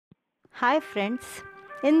Hi friends,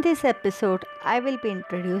 in this episode I will be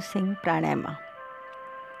introducing pranayama.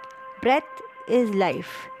 Breath is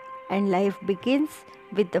life, and life begins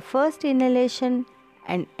with the first inhalation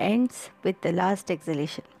and ends with the last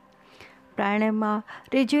exhalation. Pranayama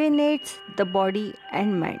rejuvenates the body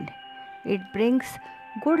and mind. It brings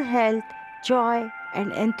good health, joy,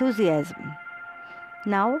 and enthusiasm.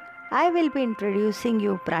 Now I will be introducing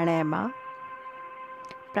you pranayama.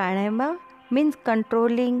 Pranayama means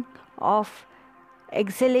controlling of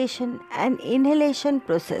exhalation and inhalation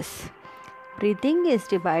process. Breathing is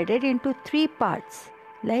divided into three parts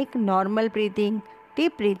like normal breathing,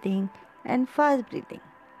 deep breathing, and fast breathing.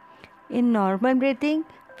 In normal breathing,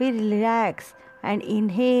 we relax and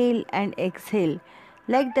inhale and exhale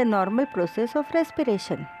like the normal process of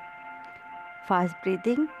respiration. Fast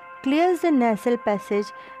breathing clears the nasal passage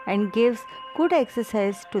and gives good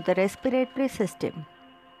exercise to the respiratory system.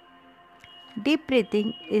 Deep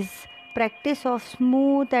breathing is practice of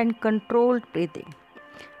smooth and controlled breathing.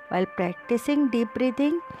 While practicing deep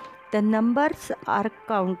breathing, the numbers are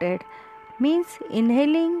counted, means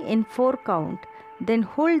inhaling in 4 count, then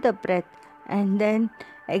hold the breath and then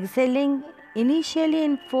exhaling initially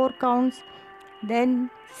in 4 counts, then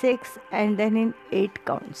 6 and then in 8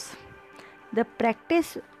 counts. The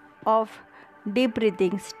practice of deep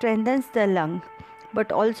breathing strengthens the lung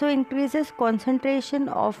but also increases concentration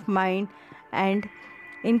of mind and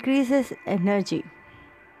increases energy.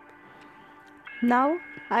 Now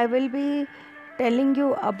I will be telling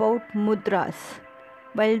you about mudras.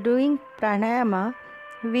 While doing pranayama,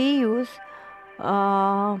 we use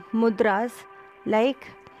mudras like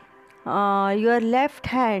your left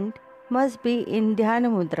hand must be in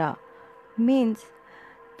dhyana mudra. Means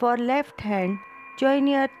for left hand, join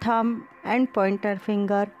your thumb and pointer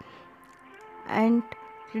finger and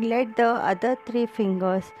let the other three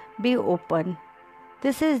fingers be open.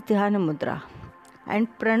 This is dhyana mudra. And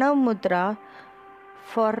pranav mudra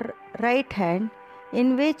for right hand,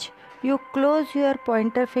 in which you close your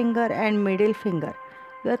pointer finger and middle finger.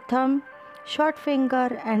 Your thumb, short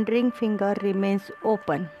finger and ring finger remains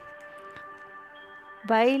open.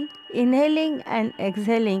 While inhaling and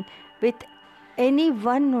exhaling with any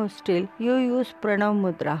one nostril, you use pranav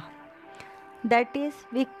mudra. That is,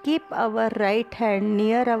 we keep our right hand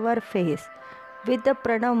near our face with the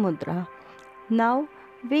pranav mudra. Now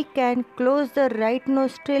we can close the right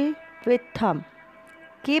nostril with thumb.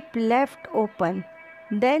 Keep left open.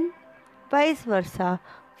 Then vice versa.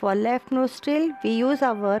 For left nostril, we use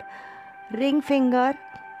our ring finger,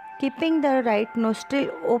 keeping the right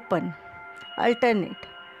nostril open. Alternate.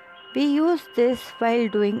 We use this while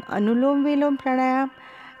doing Anulom Vilom Pranayam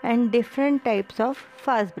and different types of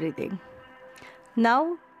fast breathing.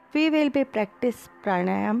 Now we will be practice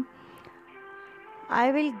pranayam.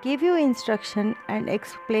 I will give you instruction and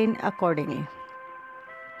explain accordingly.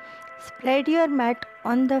 Spread your mat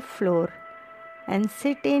on the floor and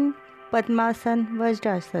sit in Padmasan,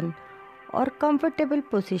 Vajrasan or comfortable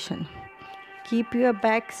position. Keep your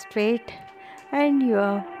back straight and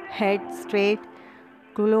your head straight.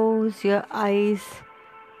 Close your eyes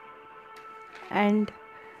and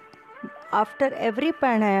after every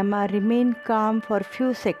pranayama remain calm for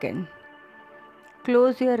few seconds.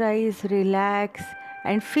 Close your eyes, relax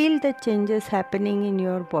and feel the changes happening in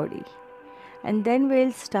your body. And then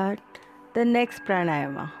we'll start the next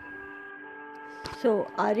pranayama. So,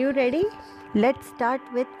 are you ready? Let's start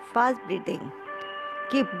with fast breathing.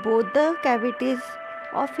 Keep both the cavities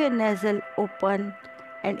of your nasal open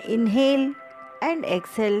and inhale and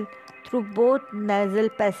exhale through both nasal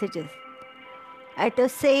passages at the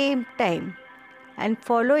same time and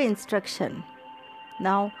follow instruction.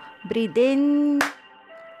 Now breathe in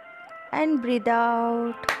and breathe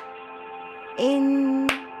out. In,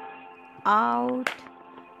 out,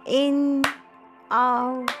 in,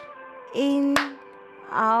 out, in,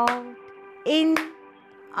 out, in,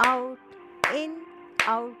 out, in,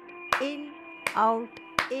 out, in, out,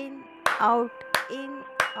 in, out, in,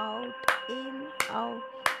 out, in, out,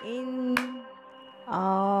 in,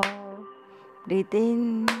 out. Breathe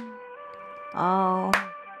in, out,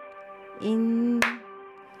 in,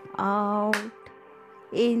 out,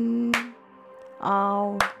 in,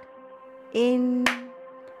 out, in,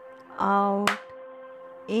 out,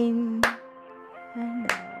 in,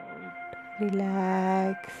 and out.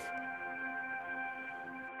 Relax.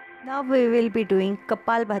 Now we will be doing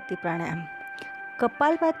Kapalbhati Pranayam.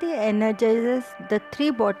 Kapalbhati energizes the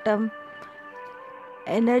three bottom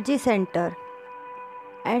energy center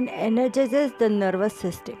and energizes the nervous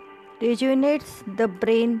system, rejuvenates the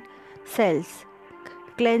brain cells,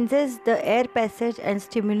 cleanses the air passage and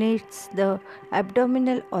stimulates the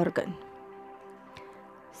abdominal organ.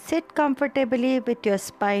 Sit comfortably with your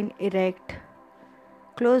spine erect.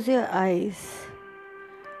 Close your eyes.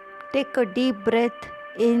 Take a deep breath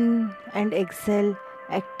in and exhale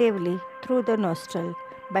actively through the nostril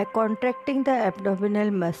by contracting the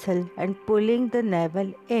abdominal muscle and pulling the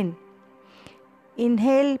navel in.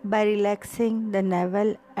 Inhale by relaxing the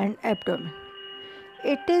navel and abdomen.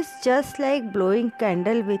 It is just like blowing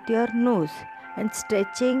candle with your nose and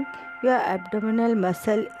stretching your abdominal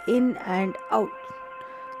muscle in and out.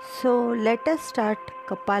 So let us start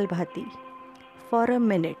Kapalbhati for a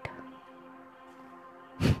minute.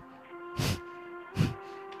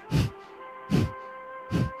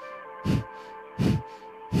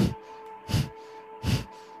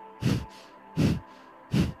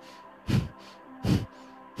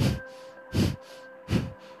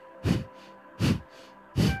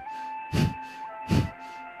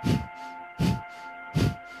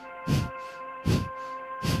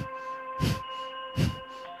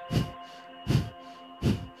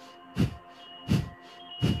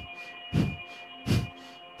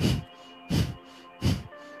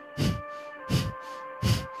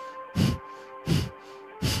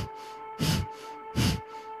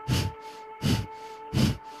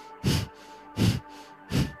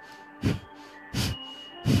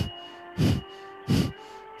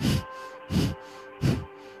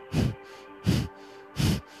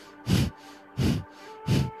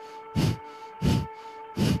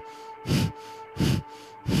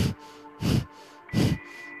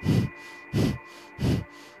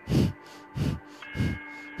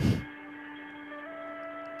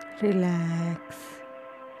 Relax.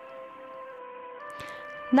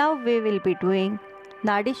 Now we will be doing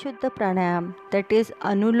Nadi Shuddha Pranayam, that is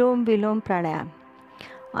Anulom Vilom Pranayam.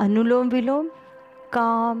 Anulom Vilom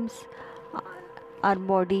calms our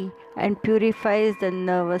body and purifies the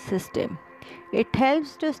nervous system. It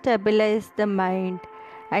helps to stabilize the mind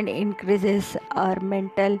and increases our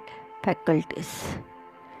mental faculties.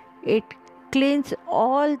 It cleans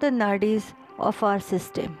all the nadis of our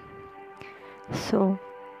system. So,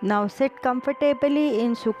 now sit comfortably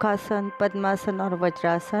in Sukhasana, Padmasana or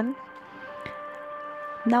Vajrasana.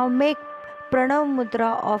 Now make Pranav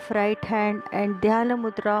Mudra of right hand and Dhyana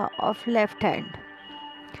Mudra of left hand.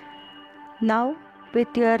 Now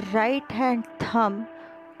with your right hand thumb,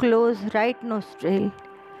 close right nostril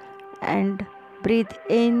and breathe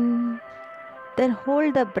in, then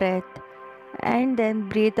hold the breath and then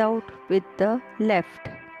breathe out with the left.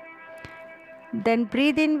 Then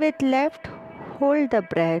breathe in with left, hold the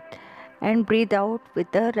breath and breathe out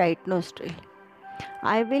with the right nostril.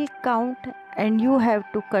 I will count and you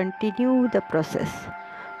have to continue the process.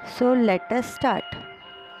 So let us start.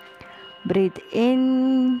 Breathe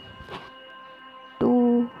in,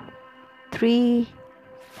 2, 3,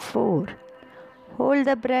 4. Hold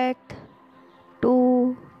the breath,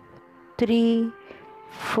 2, 3,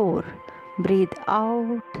 4. Breathe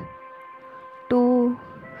out, 2,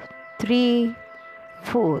 3,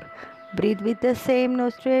 4. Breathe with the same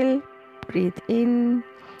nostril. Breathe in,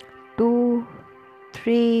 2,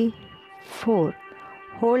 3, 4.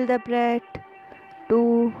 Hold the breath,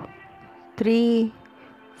 2, 3,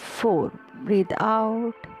 4. Breathe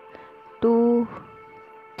out, 2,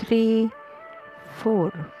 3,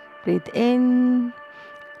 4. Breathe in,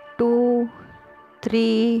 2,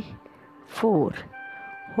 3, 4.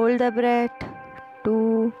 Hold the breath,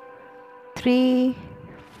 2, 3,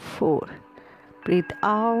 4. Breathe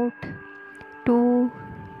out, 2,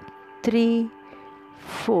 3,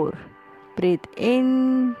 4. Breathe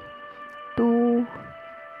in, 2,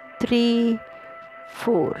 3,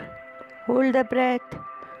 4. Hold the breath,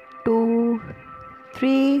 2,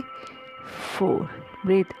 3, 4.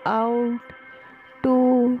 Breathe out,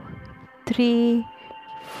 2, 3,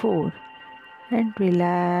 4. And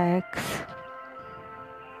relax.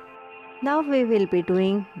 Now we will be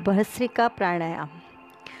doing Bhasrika Pranayam.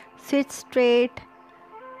 Sit straight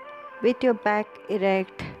with your back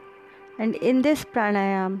erect, and in this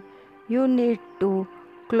pranayam you need to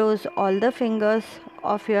close all the fingers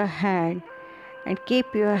of your hand and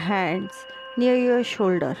keep your hands near your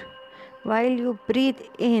shoulder. While you breathe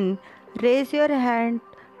in, raise your hand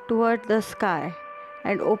toward the sky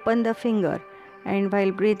and open the finger, and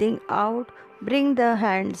while breathing out, bring the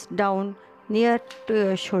hands down near to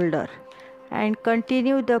your shoulder and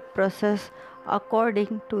continue the process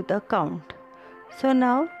according to the count. So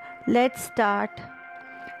now let's start.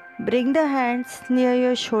 Bring the hands near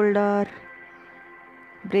your shoulder.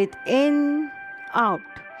 Breathe in, out,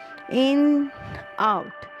 in,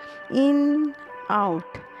 out, in, out,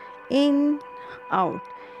 in, out,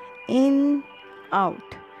 in,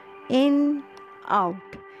 out, in, out,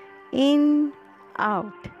 in,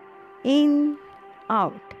 out, in,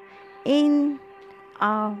 out, In,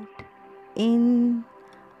 out, in,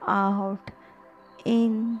 out,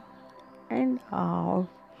 in and out.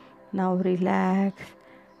 Now relax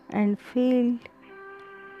and feel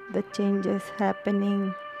the changes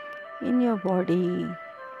happening in your body.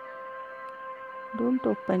 Don't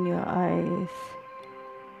open your eyes.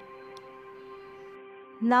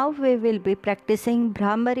 Now we will be practicing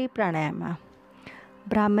Bhramari Pranayama.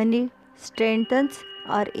 Brahmani strengthens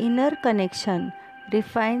our inner connection,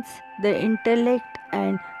 refines the intellect,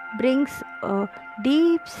 and brings a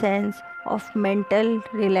deep sense of mental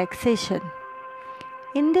relaxation.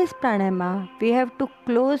 In this pranayama, we have to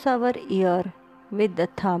close our ear with the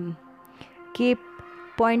thumb. Keep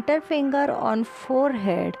pointer finger on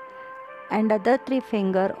forehead and other three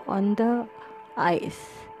finger on the eyes.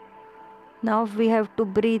 Now we have to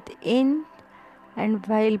breathe in, and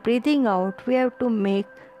while breathing out we have to make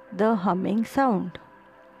the humming sound.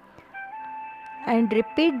 And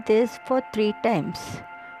repeat this for 3 times.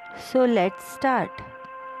 So let's start.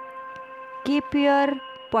 Keep your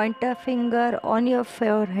pointer finger on your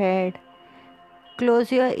forehead.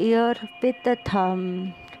 Close your ear with the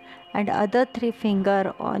thumb and other 3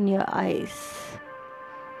 finger on your eyes.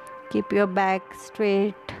 Keep your back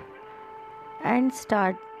straight and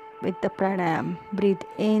start with the pranayam. Breathe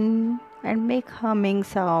in and make humming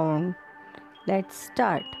sound. Let's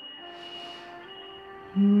start.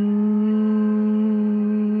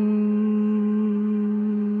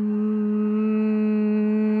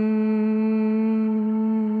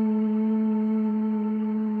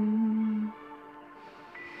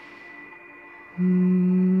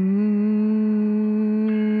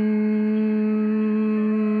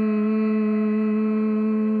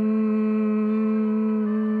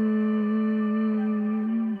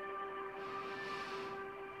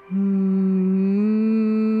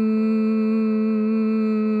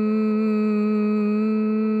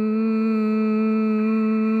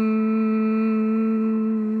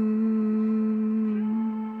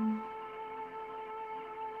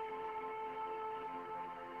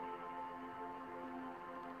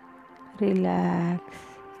 Relax,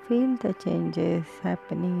 feel the changes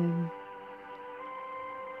happening.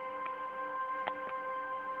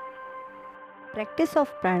 Practice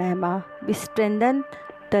of pranayama, we strengthen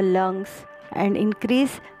the lungs and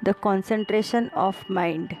increase the concentration of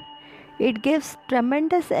mind. It gives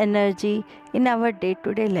tremendous energy in our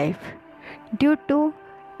day-to-day life due to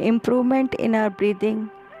improvement in our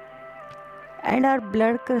breathing, and our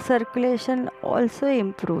blood circulation also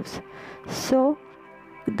improves. So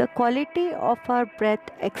the quality of our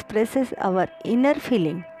breath expresses our inner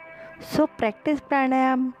feeling. So practice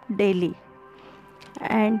pranayam daily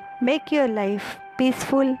and make your life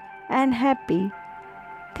peaceful and happy.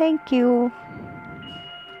 Thank you.